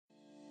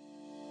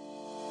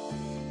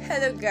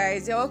Hello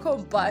guys, you're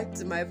welcome back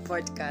to my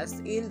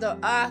podcast In the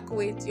Arc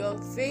with your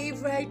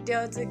favorite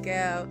Delta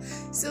girl.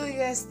 So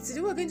yes,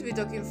 today we're going to be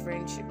talking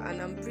friendship, and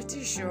I'm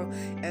pretty sure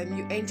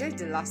you enjoyed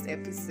the last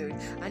episode,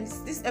 and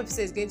this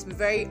episode is going to be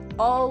very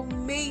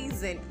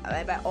amazing.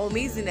 By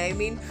amazing I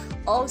mean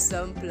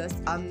awesome plus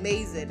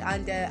amazing,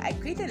 and I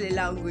created a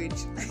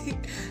language.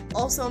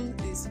 Awesome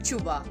is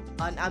Chuba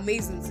and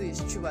amazing too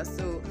is Chuba.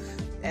 So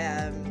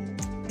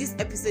this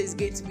episode is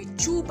going to be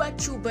Chuba.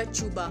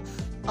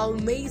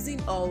 Amazing.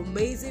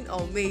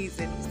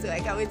 So I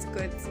can't wait to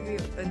continue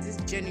on this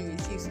journey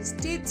with you. So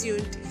stay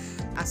tuned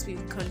as we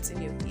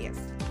continue. Yes.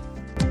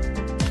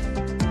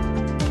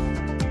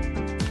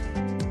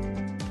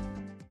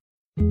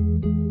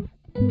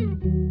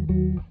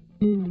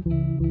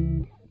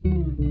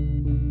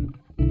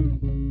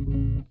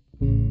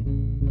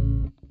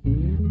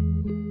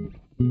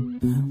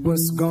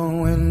 What's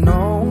going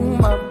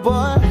on, my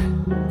boy?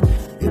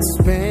 It's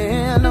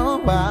been a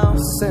while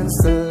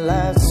since the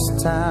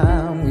last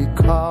time we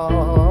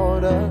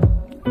caught up.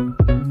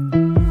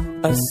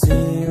 I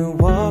see you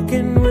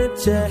walking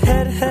with your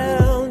head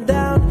held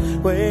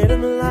down. Weight of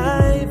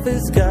life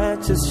has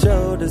got your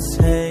shoulders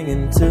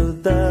hanging to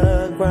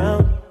the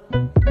ground.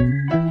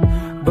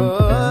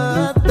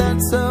 But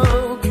that's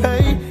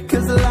okay,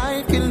 'cause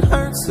life can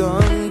hurt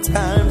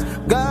sometimes.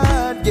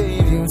 God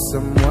gave you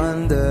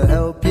someone to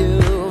help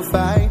you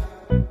fight.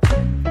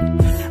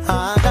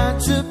 I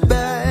got your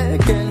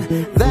back, and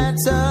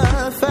that's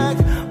a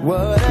fact.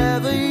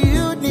 Whatever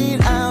you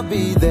need, I'll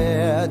be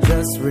there.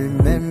 Just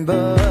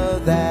remember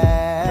that.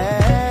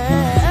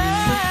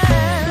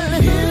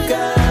 You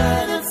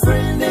got a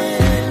friend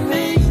in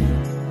me.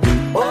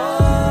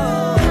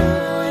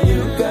 Oh,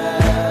 you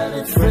got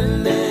a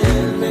friend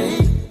in me.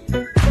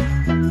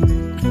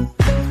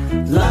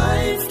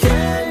 Life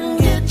can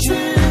get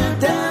you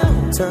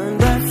down. Turn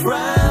that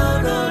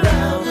frown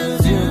around,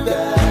 'cause you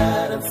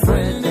got a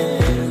friend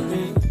in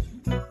me.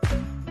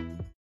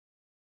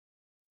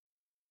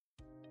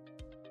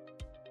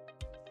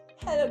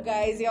 Hello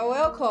guys, you're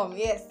welcome.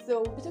 Yes,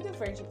 so we're talking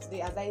friendship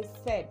today. As I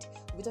said,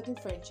 we're talking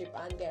friendship,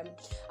 and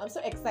I'm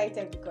so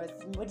excited because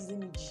what does it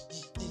mean?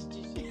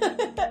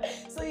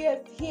 So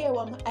yes, here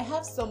I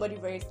have somebody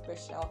very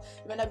special.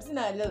 When I've seen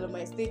her a lot of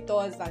my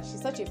status, and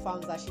she's such a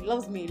fan that she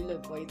loves me a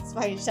lot, but it's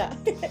fine, sha.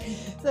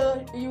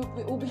 So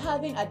we'll be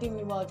having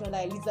Ademiwa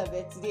Ojola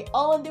Elizabeth today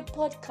on the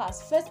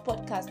podcast, first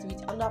podcast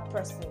with another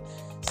person.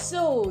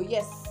 So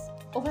yes,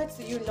 over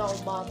to you now,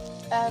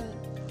 ma'am.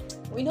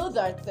 We know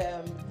that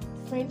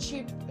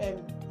friendship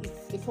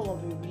is a form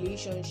of a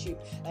relationship.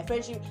 Like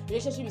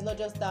relationship is not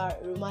just a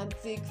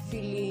romantic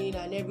feeling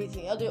and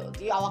everything. Although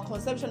our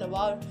conception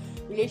about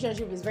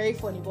relationship is very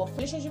funny, but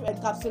relationship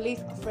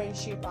encapsulates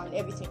friendship and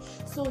everything.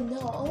 So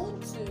now I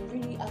want to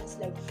really ask,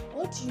 like,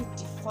 what do you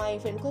define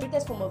friend? Because the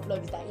greatest form of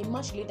love is that a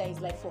match later is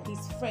like for his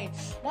friend.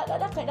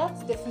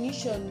 That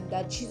definition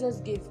that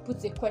Jesus gave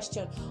puts a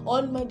question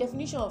on my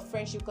definition of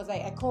friendship, because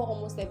I call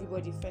almost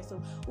everybody friend.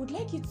 So would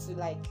like you to,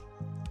 like,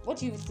 what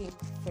do you think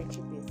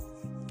friendship is?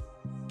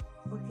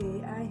 Okay,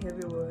 hi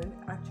everyone.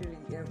 Actually,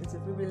 it's a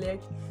privilege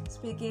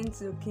speaking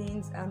to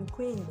kings and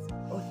queens.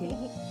 Okay,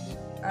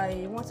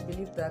 I want to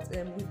believe that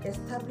we've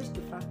established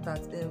the fact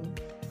that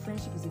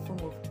friendship is a form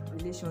of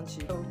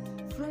relationship. So,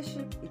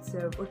 friendship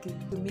itself, okay,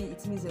 to me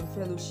it means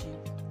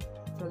fellowship.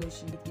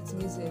 It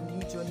means you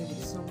journey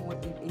with someone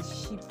in a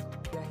ship.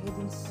 You're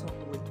heading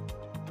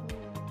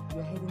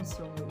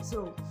somewhere.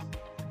 So,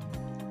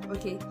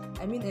 okay,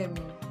 I mean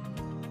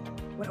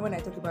when I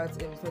talk about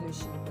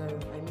fellowship,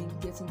 I mean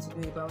getting to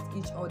know about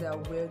each other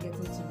well,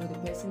 getting to know the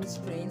person's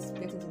strengths,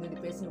 getting to know the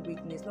person's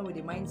weakness, not with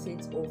the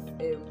mindset of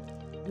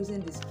using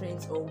the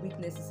strengths or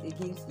weaknesses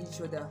against each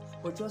other,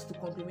 but just to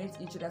complement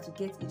each other, to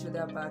get each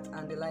other back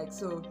and the like.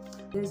 So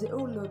there's a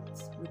whole lot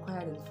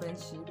required in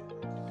friendship,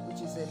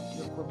 which is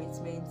your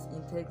commitment,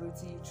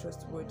 integrity,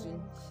 trustworthy.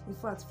 In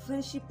fact,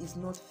 friendship is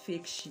not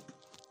fake ship.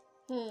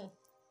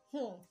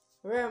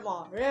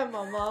 Rema,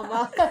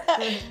 mama.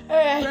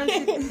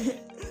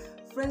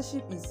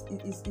 Friendship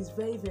is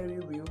very, very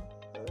real.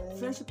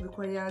 Friendship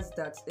requires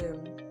that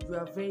you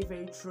are very,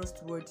 very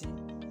trustworthy.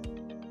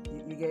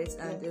 You get,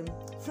 and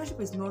friendship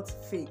is not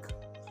fake.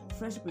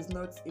 Friendship is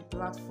not a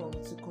platform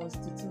to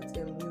constitute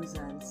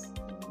nuisance.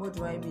 What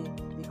do I mean?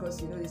 Because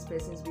you know this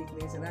person's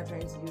weakness and not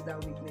trying to use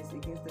that weakness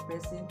against the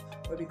person,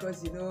 or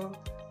because you know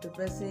the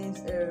person's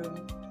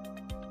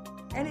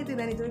anything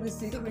that maybe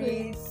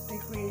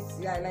secrets,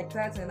 yeah, like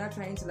that, and not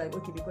trying to, like,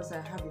 okay, because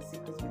I have a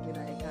secret with me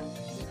that I can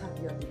have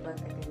you at the back,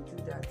 I can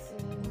do that.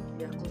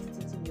 We are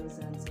constituting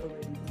nuisance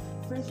already.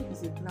 Friendship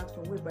is a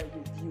platform whereby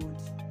you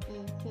build.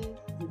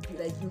 You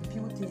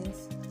build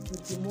things, you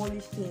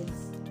demolish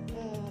things,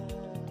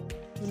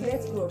 you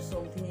let go of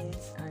some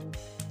things, and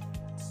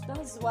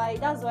that's why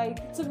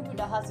two people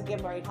that have to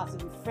get married have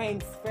to be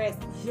friends first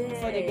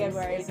before they get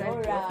married.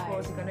 Exactly. All right. Of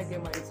course, you cannot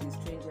get married to a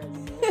stranger,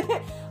 you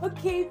know.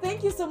 Okay,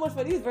 thank you so much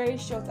for this very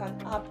short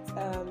and apt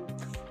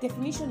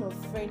definition of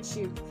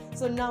friendship.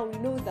 So now we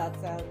know that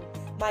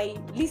my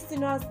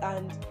listeners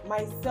and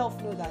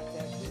myself know that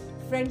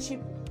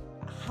friendship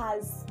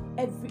has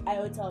every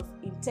iota of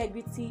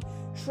integrity,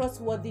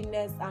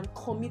 trustworthiness, and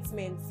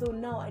commitment. So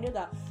now I know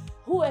that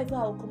whoever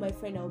I will call my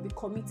friend, I will be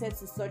committed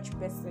to such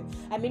person.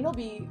 I may not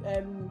be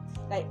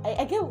like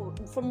I get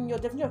from your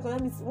definition of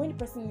that means when the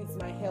person needs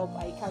my help,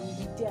 I can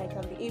be there, I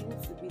can be able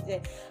to be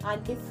there.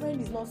 And a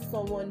friend is not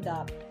someone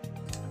that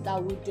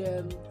would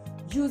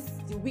use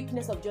the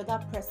weakness of the other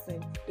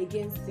person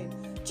against him.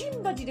 Do you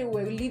remember the day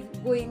we were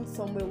going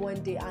somewhere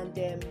one day and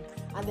then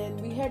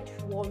we heard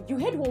one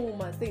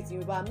woman say to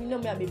Yoruba, I'm a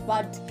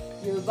bad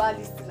Yoruba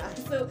listener.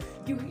 So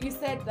you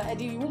said that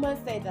the woman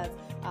said that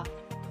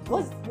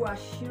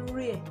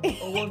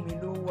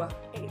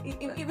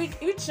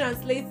which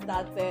translates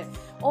that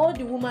all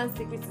the woman's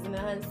secrets is in her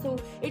hands. So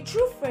a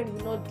true friend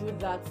will not do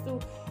that. So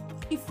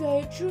if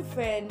you're a true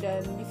friend,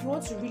 if you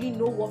want to really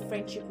know what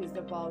friendship is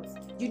about,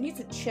 you need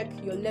to check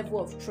your level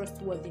of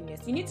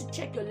trustworthiness. You need to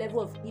check your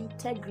level of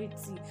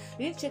integrity.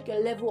 You need to check your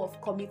level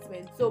of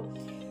commitment. So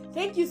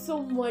thank you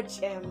so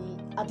much,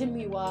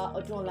 Ademiwa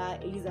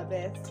Odunla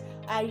Elizabeth.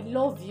 I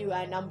love you,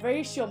 and I'm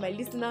very sure my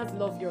listeners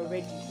love you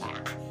already.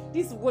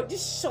 This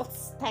short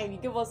time you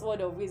gave us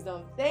word of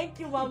wisdom. Thank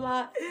you,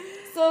 Mama.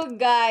 So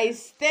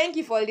guys, thank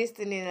you for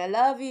listening. I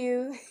love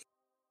you.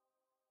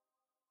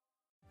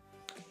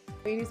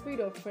 In the spirit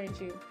of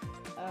friendship,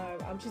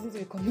 I'm choosing to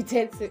be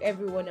committed to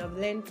everyone. I've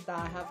learned that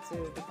I have to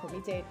be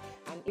committed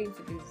and aim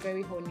to be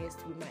very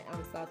honest with my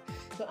answers.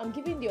 So I'm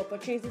giving the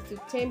opportunity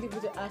to 10 people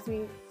to ask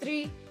me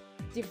 3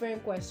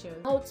 different questions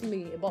out to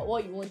me about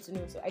what you want to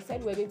know. So I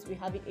said we're going to be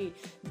having a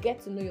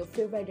get to know your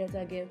favorite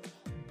data game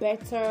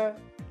better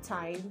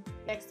time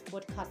next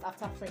podcast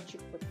after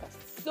friendship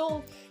podcast.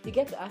 So you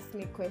get to ask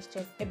me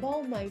questions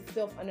about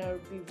myself and I'll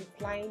be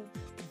replying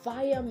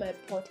via my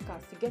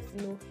podcast. You get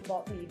to know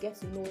about me, you get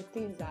to know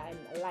things I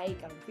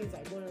like and things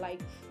I don't like,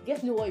 you get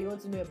to know what you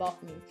want to know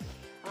about me.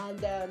 And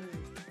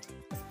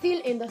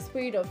still in the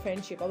spirit of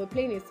friendship, I'll be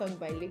playing a song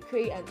by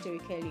Lecrae and Terry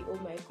Kelly. Oh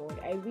my god,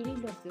 I really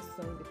love this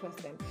song because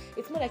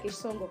it's more like a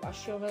song of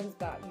assurance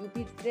that you'll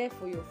be there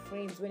for your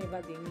friends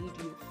whenever they need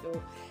you.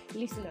 So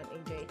listen and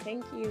enjoy.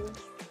 Thank you.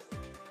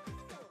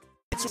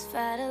 Just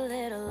fight a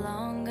little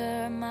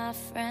longer, my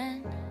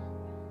friend.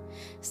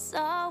 It's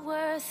all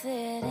worth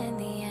it in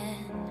the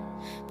end.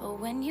 But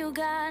when you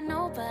got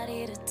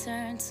nobody to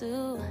turn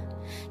to,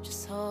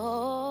 just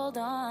hold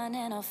on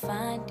and I'll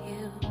find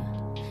you.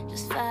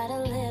 Just fight a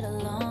little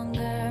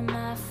longer,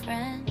 my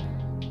friend.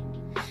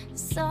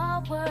 It's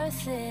all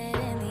worth it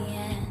in the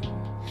end.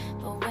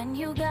 But when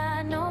you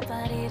got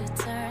nobody to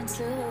turn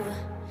to,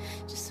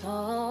 just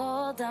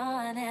hold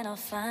on and I'll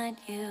find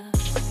you.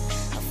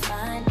 I'll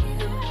find you.